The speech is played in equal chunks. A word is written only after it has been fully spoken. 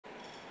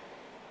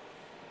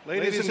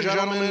Ladies and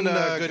gentlemen,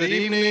 good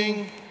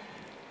evening.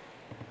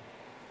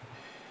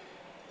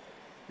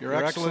 Your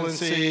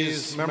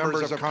Excellencies,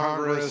 members of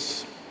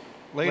Congress,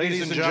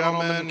 ladies and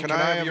gentlemen, can I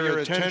have your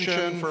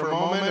attention for a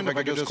moment, if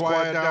I could just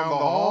quiet down the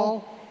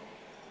hall?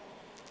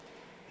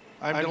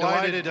 I'm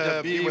delighted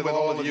to be with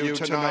all of you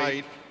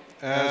tonight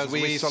as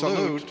we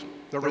salute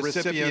the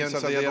recipients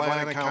of the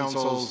Atlantic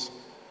Council's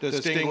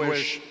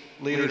Distinguished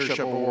Leadership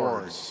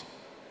Awards.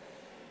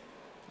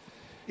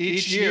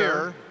 Each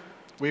year,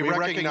 we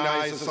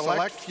recognize a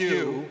select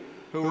few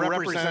who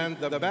represent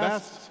the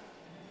best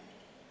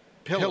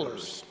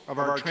pillars of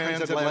our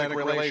transatlantic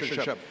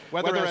relationship,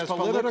 whether as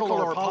political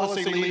or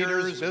policy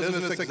leaders,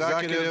 business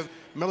executives,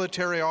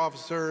 military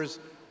officers,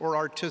 or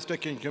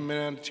artistic and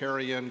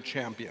humanitarian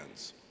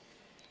champions.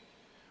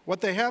 What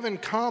they have in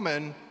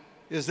common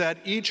is that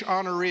each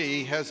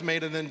honoree has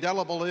made an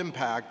indelible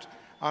impact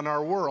on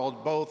our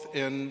world, both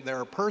in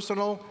their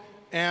personal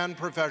and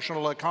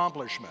professional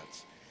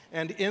accomplishments,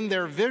 and in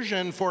their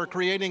vision for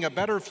creating a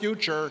better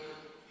future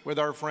with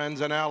our friends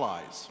and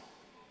allies.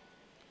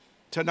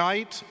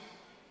 Tonight,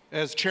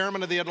 as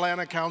chairman of the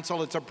Atlantic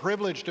Council, it's a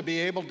privilege to be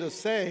able to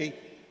say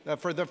that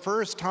for the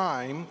first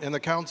time in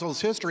the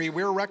Council's history,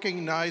 we're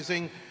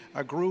recognizing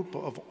a group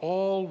of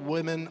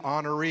all-women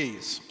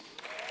honorees.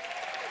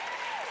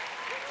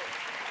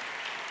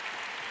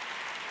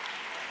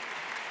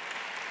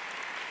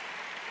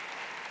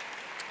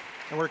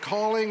 And we're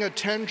calling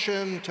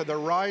attention to the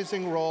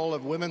rising role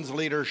of women's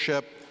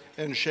leadership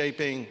in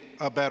shaping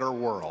a better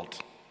world.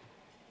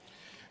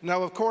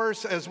 Now, of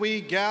course, as we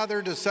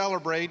gather to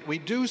celebrate, we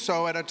do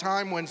so at a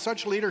time when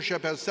such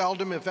leadership has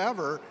seldom, if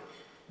ever,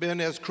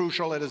 been as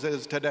crucial as it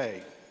is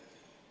today.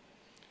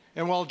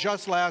 And while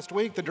just last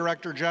week, the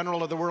Director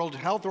General of the World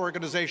Health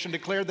Organization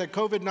declared that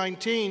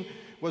COVID-19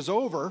 was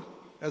over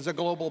as a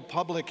global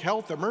public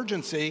health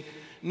emergency,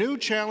 new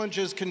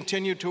challenges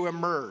continue to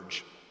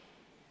emerge.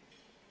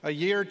 A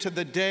year to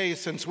the day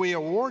since we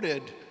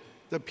awarded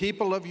the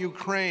people of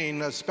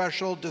Ukraine a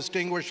special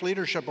Distinguished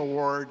Leadership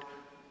Award,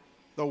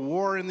 the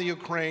war in the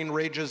Ukraine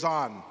rages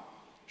on,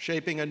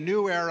 shaping a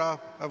new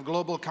era of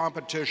global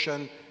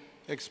competition,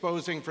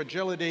 exposing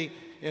fragility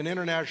in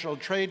international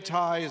trade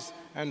ties,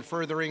 and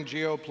furthering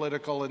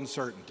geopolitical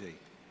uncertainty.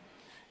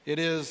 It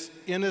is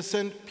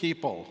innocent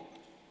people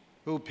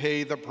who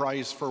pay the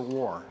price for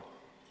war.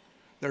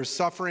 Their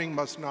suffering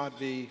must not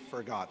be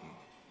forgotten.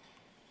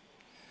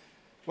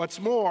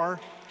 What's more,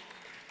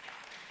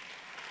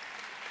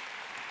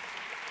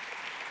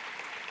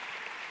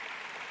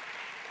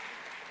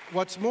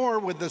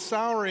 with the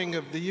souring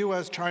of the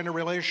U.S.-China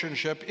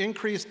relationship,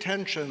 increased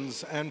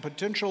tensions, and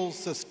potential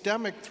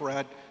systemic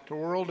threat to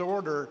world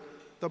order,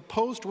 the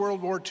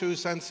post-World War II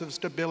sense of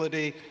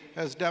stability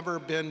has never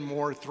been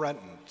more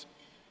threatened.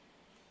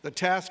 The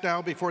task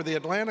now before the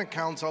Atlantic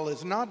Council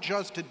is not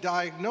just to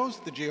diagnose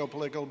the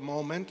geopolitical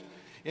moment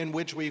in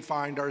which we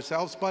find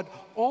ourselves, but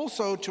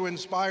also to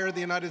inspire the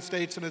United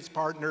States and its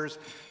partners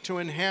to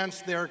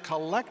enhance their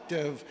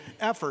collective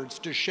efforts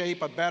to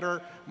shape a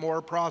better,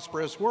 more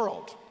prosperous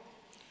world.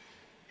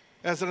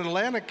 As an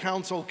Atlantic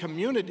Council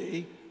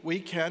community,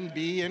 we can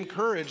be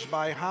encouraged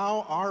by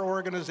how our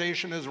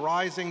organization is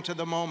rising to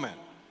the moment.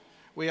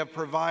 We have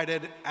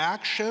provided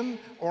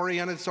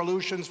action-oriented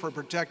solutions for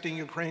protecting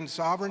Ukraine's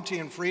sovereignty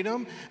and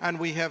freedom, and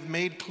we have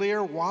made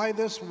clear why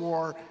this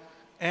war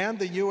and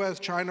the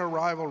U.S.-China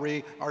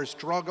rivalry are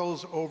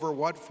struggles over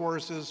what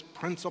forces,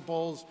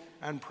 principles,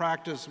 and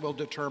practice will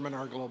determine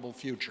our global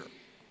future.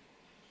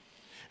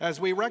 As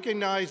we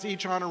recognize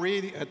each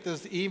honoree at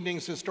this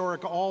evening's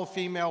historic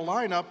all-female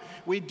lineup,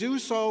 we do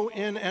so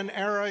in an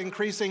era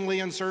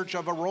increasingly in search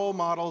of role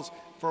models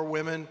for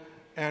women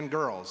and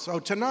girls. So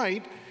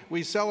tonight,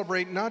 we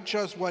celebrate not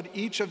just what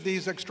each of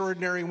these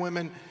extraordinary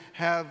women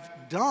have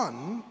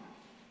done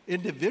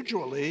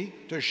individually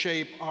to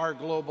shape our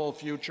global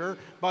future,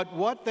 but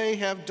what they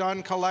have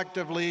done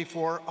collectively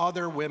for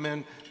other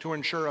women to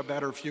ensure a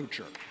better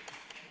future.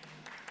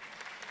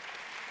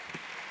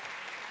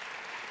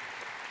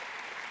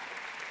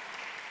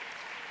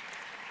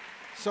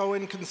 So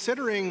in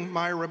considering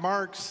my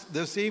remarks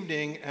this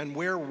evening and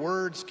where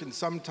words can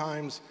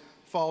sometimes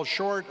fall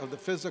short of the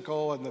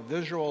physical and the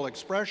visual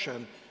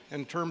expression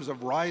in terms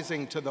of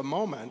rising to the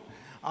moment,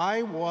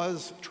 I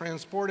was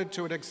transported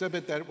to an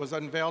exhibit that was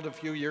unveiled a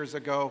few years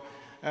ago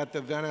at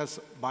the Venice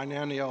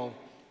Biennial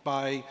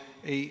by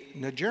a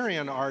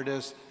Nigerian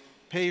artist,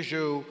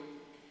 Peju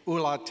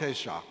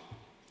Ulatesha.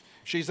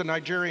 She's a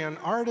Nigerian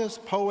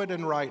artist, poet,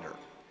 and writer.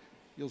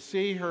 You'll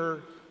see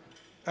her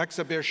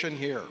exhibition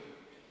here.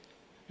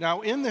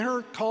 Now, in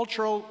her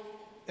cultural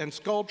and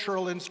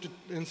sculptural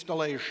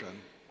installation,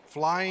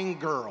 Flying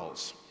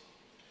Girls,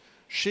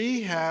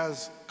 she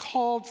has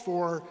called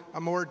for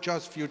a more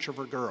just future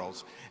for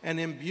girls and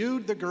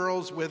imbued the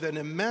girls with an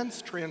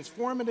immense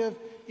transformative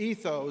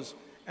ethos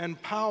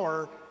and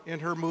power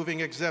in her moving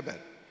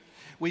exhibit.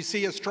 We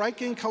see a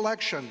striking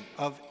collection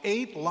of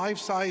 8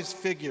 life-size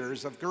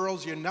figures of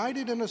girls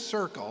united in a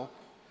circle,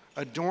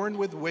 adorned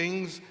with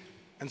wings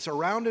and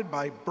surrounded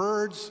by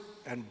birds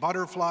and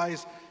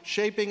butterflies,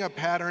 shaping a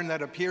pattern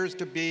that appears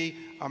to be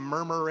a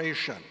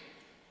murmuration.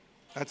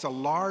 That's a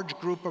large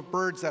group of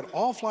birds that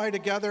all fly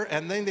together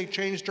and then they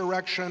change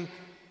direction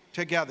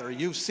together.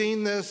 You've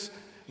seen this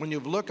when you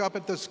look up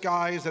at the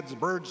skies as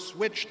birds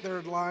switch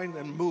their line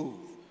and move.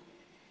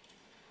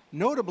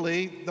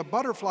 Notably, the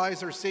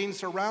butterflies are seen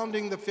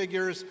surrounding the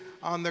figures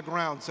on the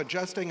ground,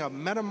 suggesting a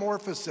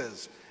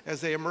metamorphosis as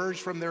they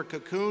emerge from their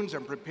cocoons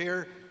and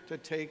prepare to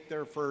take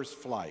their first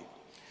flight.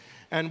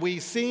 And we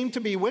seem to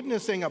be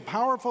witnessing a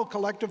powerful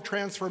collective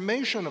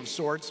transformation of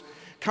sorts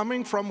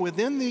coming from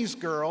within these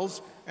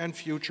girls and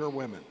future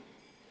women,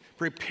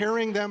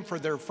 preparing them for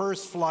their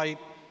first flight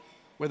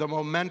with a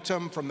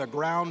momentum from the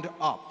ground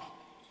up.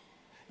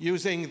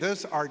 Using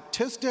this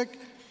artistic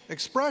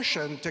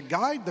expression to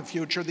guide the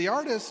future, the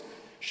artist,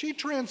 she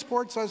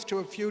transports us to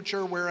a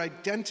future where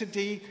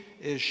identity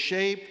is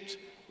shaped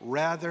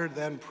rather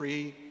than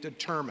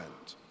predetermined.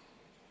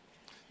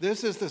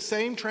 This is the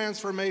same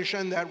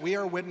transformation that we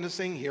are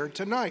witnessing here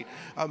tonight,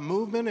 a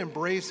movement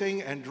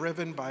embracing and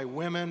driven by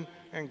women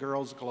and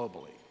girls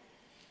globally.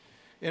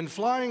 In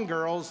Flying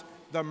Girls,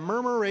 the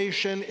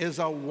murmuration is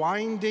a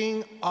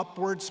winding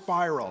upward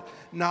spiral,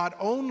 not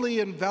only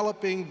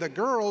enveloping the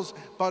girls,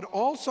 but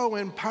also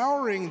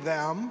empowering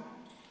them.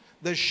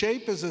 The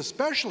shape is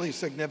especially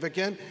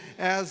significant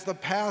as the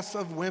paths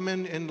of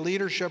women in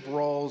leadership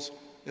roles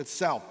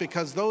itself,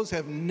 because those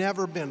have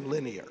never been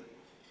linear.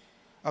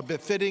 A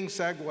befitting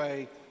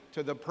segue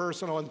to the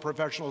personal and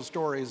professional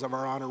stories of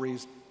our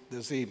honorees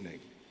this evening.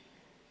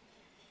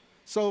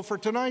 So for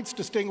tonight's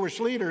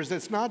distinguished leaders,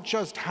 it's not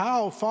just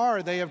how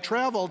far they have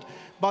traveled,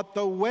 but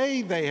the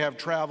way they have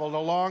traveled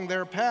along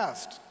their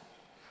past.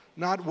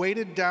 Not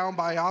weighted down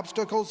by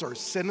obstacles or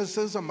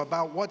cynicism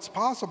about what's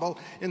possible,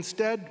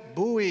 instead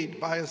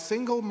buoyed by a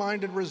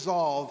single-minded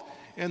resolve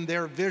in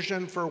their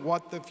vision for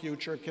what the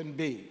future can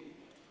be.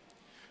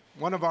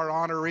 One of our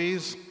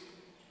honorees,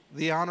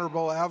 the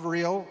Honorable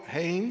Avril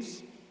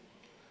Haines,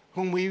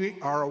 whom we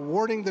are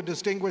awarding the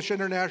Distinguished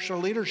International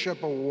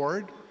Leadership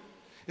Award,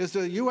 is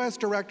the U.S.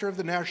 Director of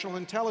the National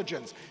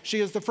Intelligence. She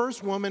is the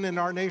first woman in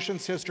our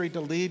nation's history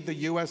to lead the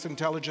U.S.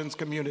 intelligence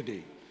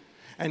community.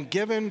 And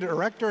given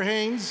Director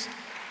Haines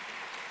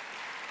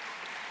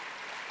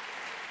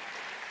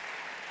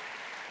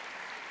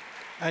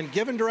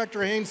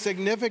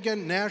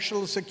significant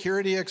national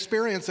security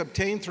experience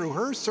obtained through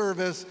her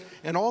service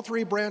in all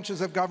three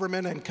branches of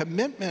government and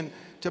commitment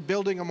to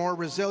building a more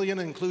resilient,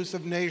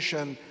 inclusive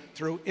nation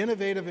through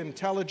innovative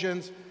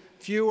intelligence,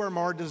 few are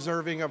more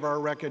deserving of our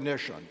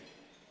recognition.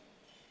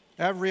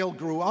 Avril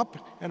grew up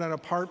in an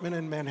apartment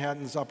in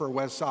Manhattan's Upper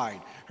West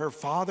Side. Her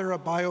father, a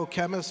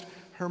biochemist,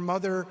 her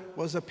mother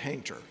was a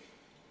painter.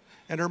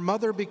 And her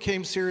mother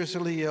became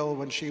seriously ill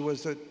when she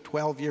was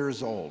 12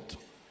 years old.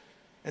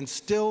 And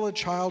still a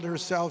child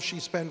herself, she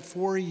spent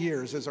 4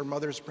 years as her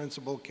mother's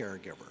principal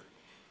caregiver,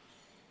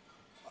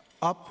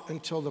 up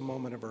until the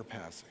moment of her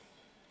passing.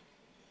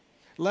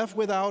 Left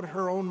without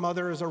her own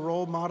mother as a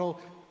role model,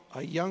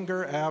 a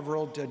younger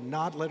Avril did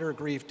not let her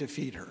grief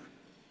defeat her.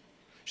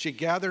 She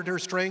gathered her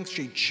strength,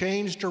 she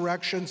changed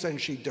directions,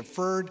 and she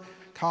deferred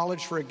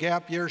college for a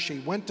gap year. She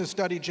went to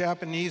study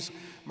Japanese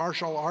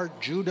martial art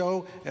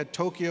judo at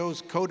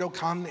Tokyo's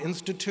Kodokan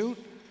Institute,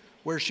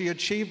 where she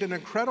achieved an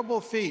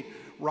incredible feat,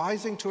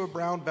 rising to a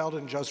brown belt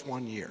in just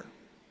 1 year.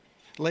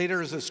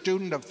 Later, as a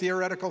student of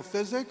theoretical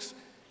physics,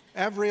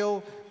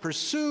 Avril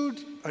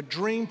pursued a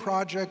dream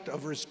project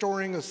of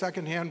restoring a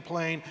second-hand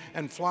plane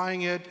and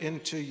flying it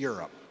into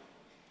Europe.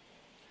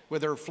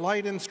 With her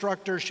flight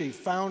instructor, she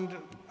found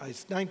a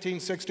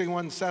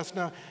 1961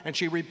 Cessna, and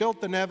she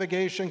rebuilt the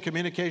navigation,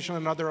 communication,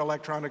 and other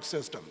electronic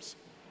systems.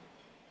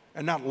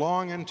 And not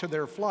long into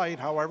their flight,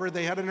 however,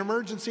 they had an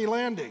emergency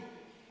landing.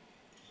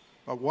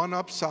 But one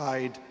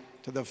upside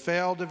to the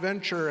failed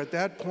adventure at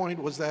that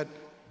point was that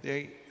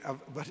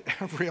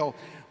Avril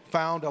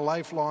found a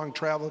lifelong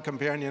travel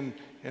companion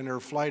in her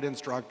flight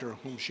instructor,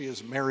 whom she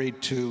is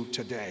married to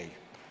today.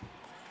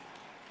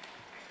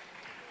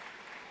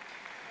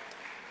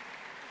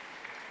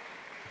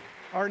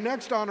 Our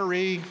next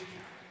honoree,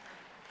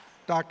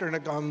 Dr.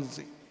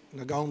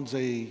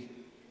 Ngozi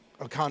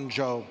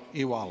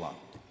Okonjo-Iweala,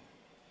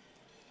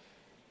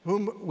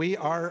 whom we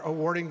are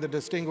awarding the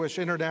Distinguished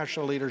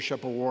International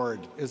Leadership Award,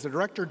 is the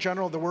Director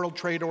General of the World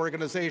Trade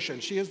Organization.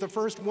 She is the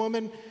first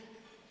woman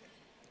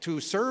to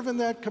serve in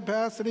that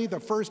capacity, the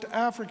first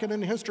African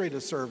in history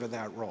to serve in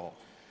that role.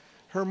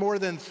 Her more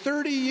than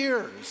 30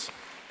 years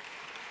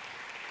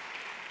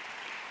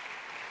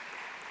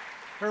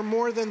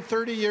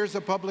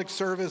of public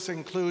service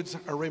includes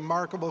a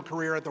remarkable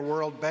career at the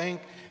World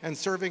Bank and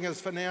serving as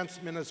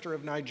Finance Minister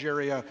of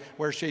Nigeria,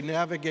 where she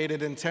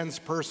navigated intense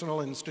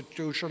personal and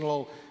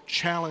institutional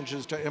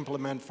challenges to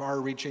implement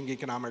far-reaching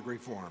economic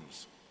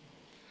reforms.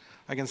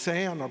 I can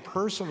say on a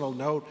personal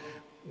note,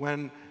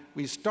 when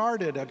we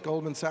started at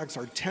Goldman Sachs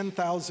our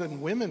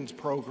 10,000 Women's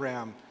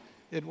program,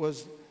 it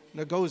was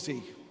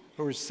Ngozi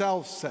who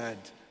herself said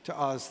to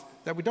us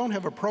that we don't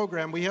have a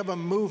program, we have a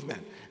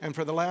movement. And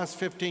for the last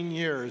 15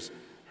 years,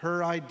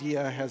 her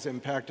idea has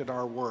impacted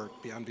our work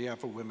on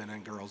behalf of women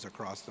and girls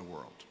across the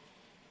world.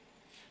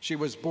 She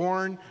was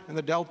born in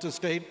the Delta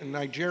State in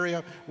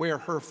Nigeria, where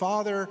her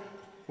father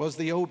was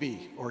the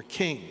Obi, or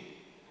king,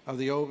 of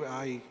the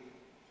Obi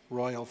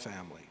royal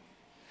family,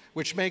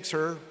 which makes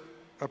her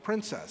a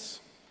princess.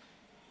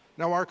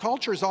 Now, our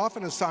cultures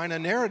often assign a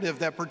narrative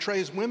that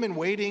portrays women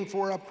waiting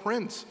for a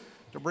prince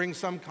to bring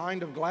some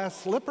kind of glass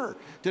slipper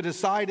to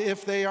decide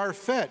if they are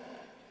fit.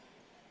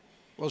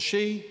 Well,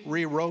 she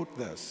rewrote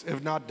this,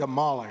 if not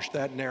demolished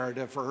that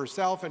narrative for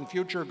herself and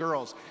future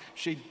girls.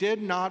 She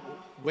did not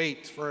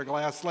wait for a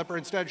glass slipper.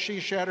 Instead,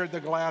 she shattered the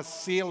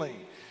glass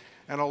ceiling.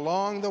 And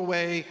along the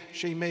way,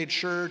 she made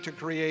sure to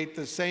create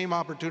the same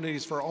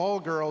opportunities for all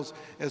girls,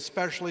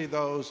 especially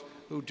those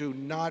who do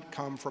not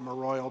come from a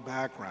royal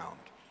background,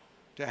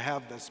 to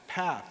have this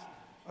path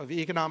of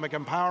economic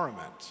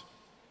empowerment.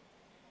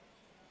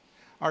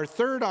 Our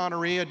third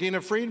honoree,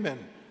 Adina Friedman,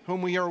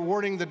 whom we are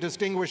awarding the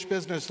Distinguished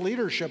Business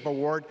Leadership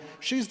Award,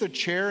 she's the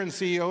chair and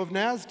CEO of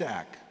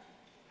NASDAQ.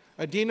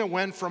 Adina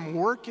went from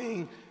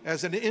working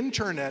as an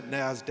intern at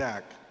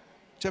NASDAQ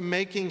to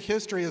making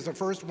history as the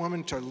first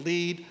woman to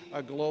lead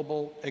a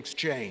global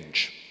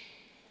exchange.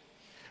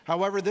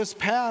 However, this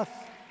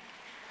path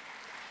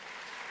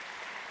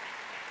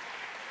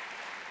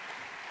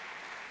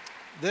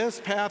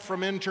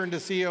from intern to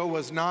CEO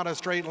was not a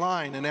straight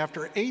line, and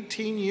after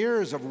 18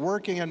 years of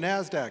working at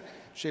NASDAQ,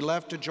 she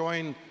left to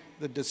join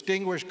the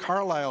distinguished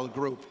Carlyle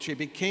Group. She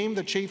became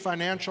the chief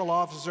financial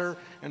officer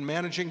and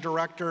managing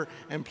director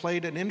and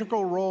played an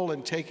integral role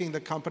in taking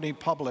the company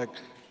public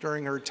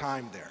during her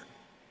time there.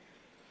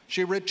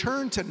 She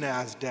returned to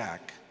NASDAQ.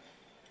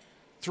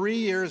 3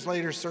 years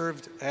later,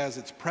 served as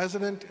its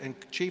president and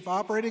chief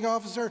operating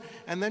officer,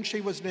 and then she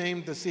was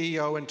named the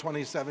CEO in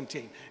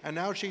 2017. And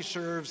now she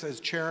serves as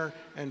chair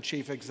and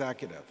chief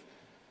executive.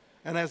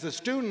 And as a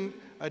student,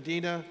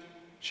 Adina,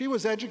 she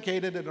was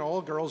educated in an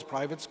all-girls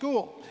private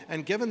school.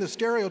 And given the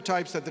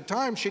stereotypes at the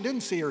time, she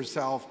didn't see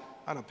herself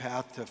on a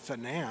path to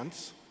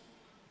finance.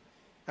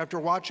 After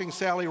watching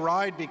Sally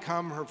Ride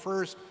become her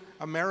first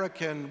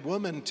American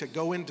woman to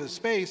go into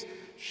space,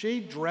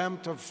 she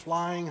dreamt of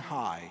flying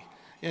high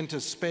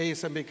into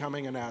space and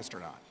becoming an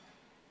astronaut.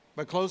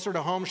 But closer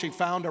to home, she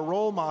found a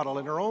role model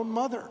in her own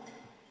mother.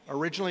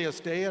 Originally a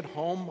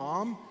stay-at-home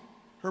mom,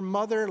 her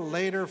mother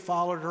later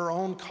followed her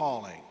own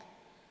calling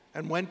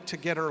and went to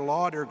get her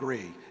law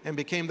degree and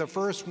became the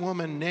first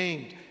woman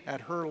named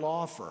at her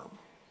law firm.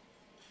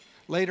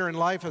 Later in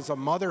life, as a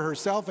mother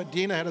herself,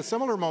 Adina had a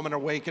similar moment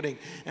of awakening,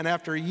 and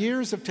after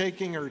years of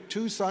taking her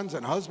 2 sons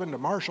and husband to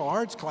martial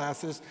arts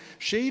classes,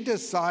 she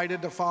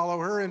decided to follow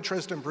her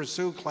interest and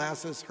pursue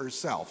classes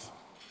herself.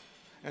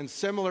 And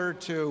similar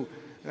to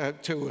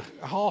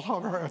all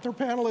of our other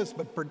panelists,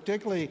 but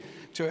particularly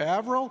to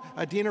Avril,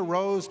 Adina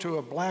rose to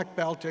a black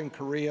belt in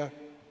Korea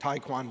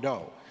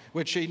Taekwondo,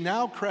 which she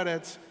now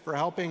credits for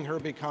helping her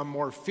become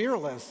more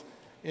fearless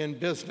in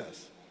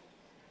business.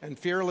 And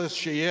fearless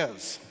she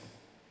is.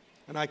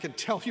 And I can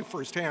tell you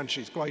firsthand,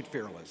 she's quite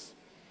fearless.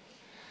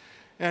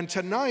 And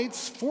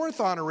tonight's fourth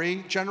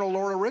honoree, General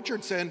Laura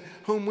Richardson,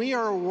 whom we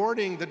are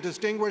awarding the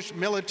Distinguished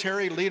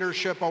Military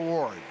Leadership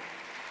Award.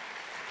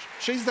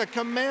 She's the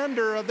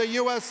commander of the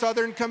U.S.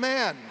 Southern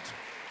Command.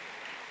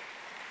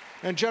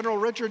 And General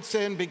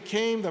Richardson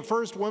became the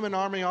first woman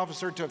Army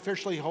officer to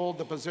officially hold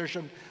the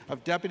position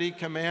of Deputy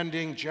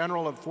Commanding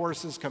General of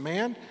Forces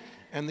Command,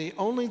 and the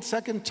only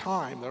second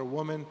time that a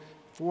woman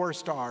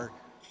 4-star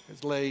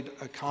has laid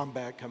a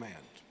combat command.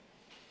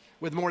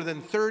 With more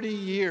than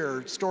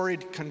 30-year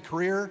storied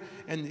career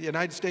in the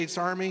United States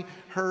Army,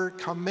 her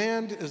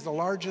command is the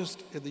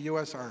largest in the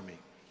U.S. Army,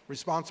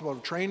 responsible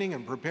for training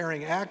and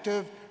preparing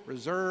active,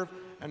 reserve,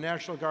 and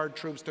National Guard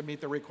troops to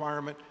meet the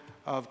requirement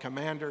of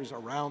commanders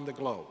around the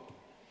globe.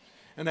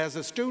 And as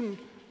a student,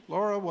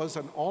 Laura was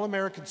an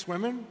all-American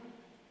swimmer.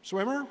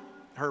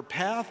 Her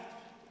path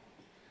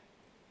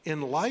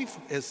in life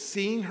has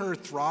seen her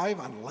thrive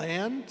on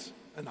land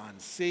and on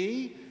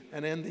sea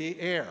and in the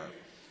air.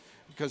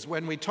 Because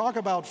when we talk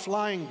about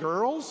flying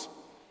girls,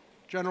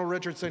 General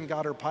Richardson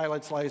got her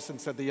pilot's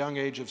license at the young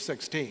age of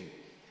 16,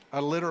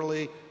 a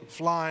literally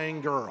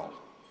flying girl,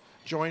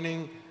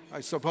 joining,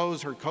 I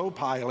suppose, her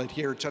co-pilot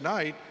here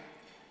tonight,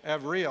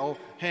 Avril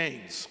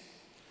Haines.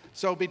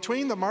 So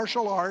between the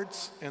martial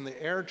arts and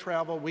the air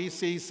travel, we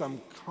see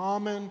some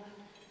common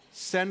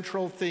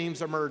central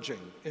themes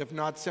emerging, if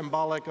not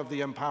symbolic of the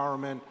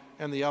empowerment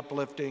and the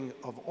uplifting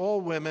of all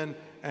women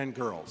and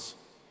girls.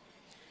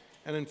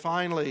 And then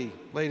finally,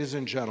 ladies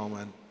and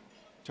gentlemen,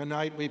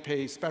 tonight we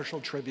pay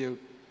special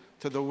tribute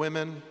to the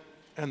women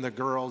and the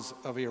girls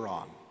of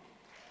Iran.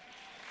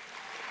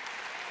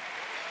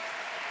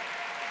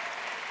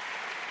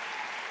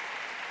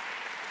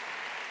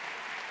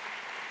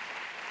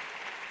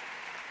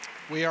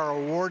 We are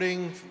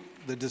awarding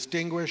the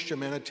Distinguished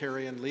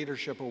Humanitarian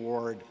Leadership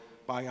Award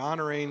by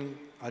honoring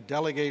a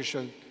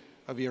delegation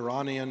of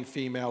Iranian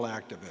female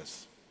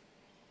activists.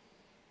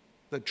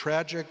 The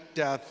tragic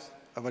death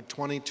of a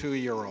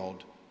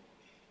 22-year-old,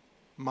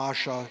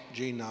 Masha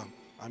Jina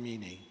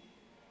Amini,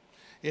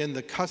 in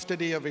the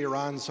custody of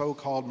Iran's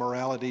so-called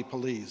morality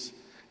police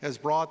has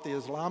brought the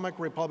Islamic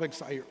Republic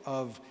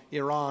of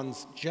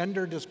Iran's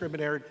gender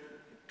discriminatory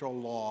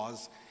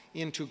laws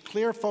into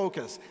clear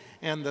focus,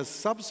 and the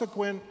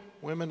subsequent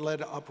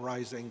women-led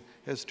uprising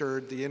has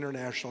stirred the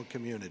international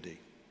community.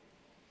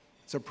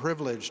 It's a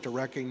privilege to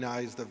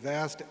recognize the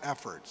vast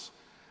efforts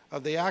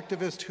of the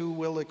activists who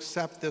will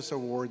accept this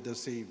award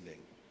this evening.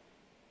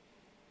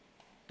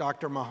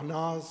 Dr.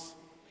 Mahnaz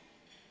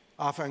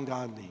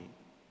Afghani,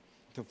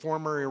 the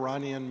former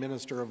Iranian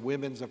Minister of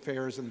Women's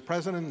Affairs and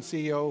President and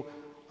CEO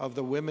of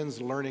the Women's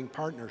Learning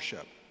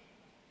Partnership,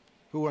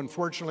 who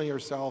unfortunately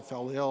herself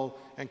fell ill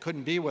and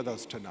couldn't be with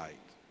us tonight.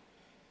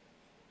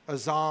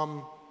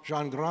 Azam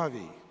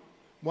Jangravi,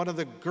 one of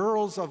the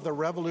girls of the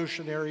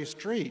Revolutionary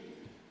Street,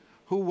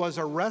 who was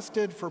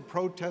arrested for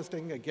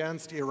protesting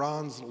against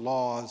Iran's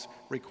laws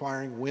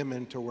requiring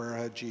women to wear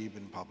a hijab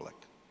in public.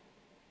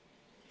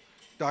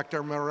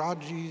 Dr.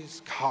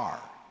 Merajiz Kar,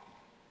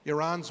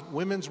 Iran's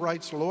women's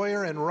rights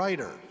lawyer and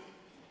writer,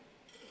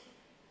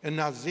 and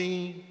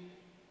Nazim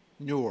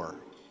Noor,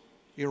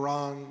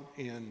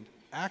 Iranian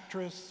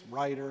actress,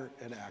 writer,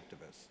 and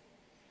activist.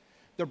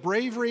 The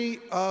bravery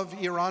of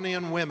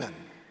Iranian women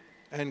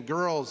and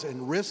girls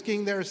in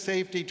risking their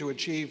safety to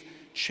achieve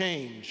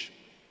change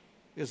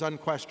is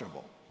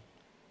unquestionable.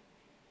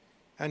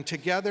 And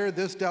together,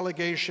 this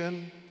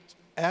delegation's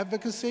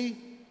advocacy,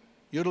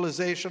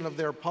 utilization of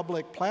their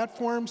public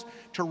platforms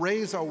to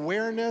raise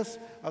awareness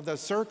of the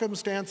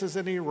circumstances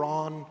in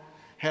Iran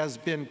has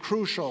been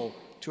crucial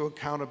to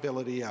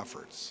accountability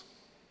efforts.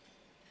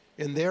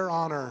 In their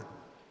honor,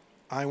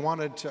 I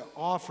wanted to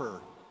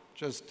offer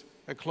just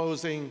a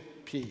closing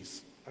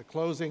piece, a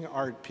closing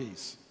art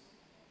piece,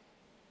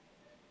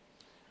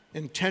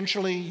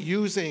 intentionally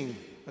using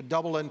a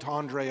double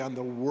entendre on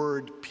the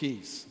word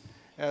peace,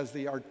 as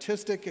the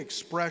artistic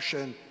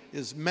expression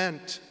is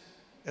meant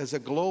as a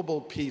global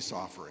peace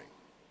offering.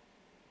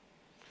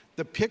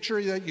 The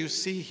picture that you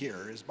see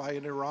here is by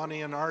an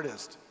Iranian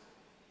artist,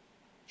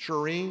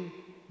 Shireen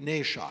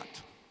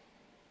Neshat,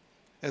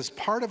 as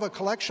part of a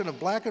collection of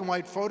black and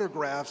white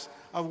photographs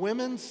of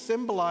women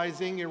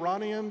symbolizing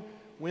Iranian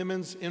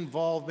women's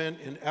involvement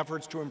in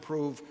efforts to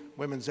improve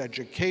women's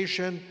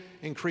education,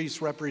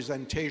 increase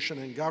representation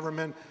in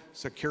government,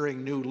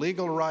 securing new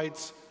legal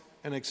rights,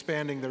 and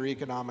expanding their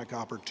economic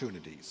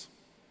opportunities.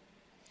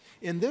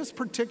 In this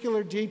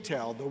particular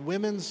detail, the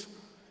women's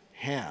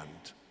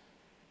hand,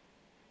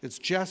 its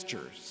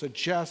gesture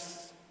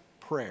suggests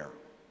prayer.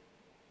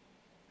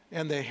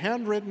 And the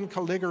handwritten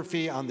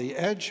calligraphy on the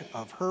edge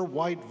of her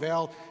white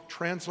veil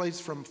translates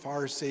from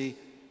Farsi,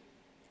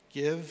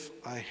 "Give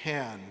a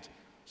hand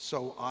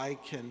so I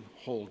can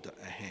hold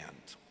a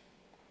hand."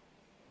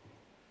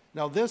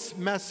 Now this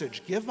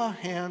message, "Give a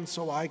hand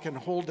so I can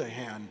hold a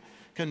hand,"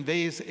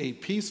 conveys a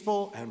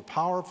peaceful and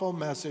powerful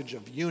message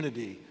of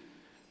unity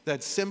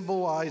that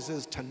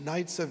symbolizes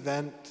tonight's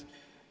event,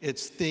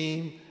 its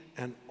theme,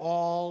 and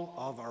all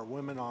of our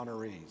women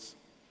honorees.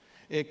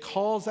 It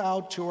calls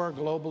out to our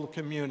global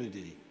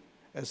community,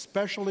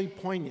 especially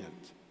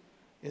poignant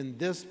in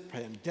this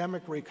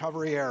pandemic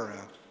recovery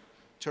era,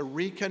 to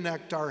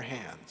reconnect our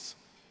hands,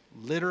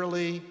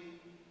 literally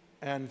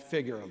and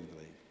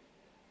figuratively.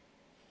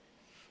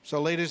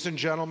 So, ladies and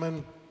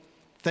gentlemen,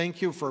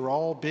 thank you for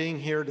all being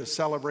here to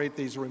celebrate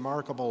these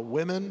remarkable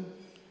women.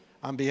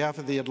 On behalf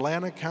of the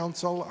Atlantic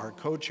Council, our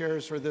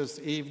co-chairs for this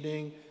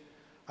evening,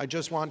 I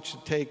just want to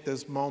take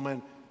this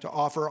moment to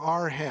offer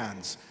our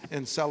hands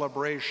in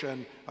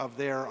celebration of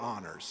their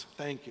honors.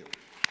 Thank you.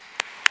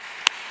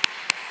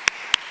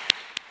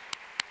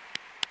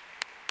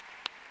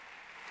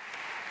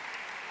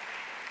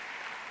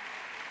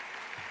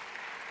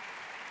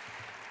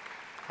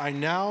 I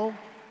now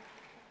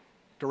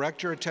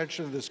direct your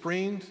attention to the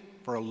screen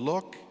for a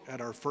look at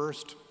our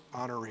first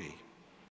honoree.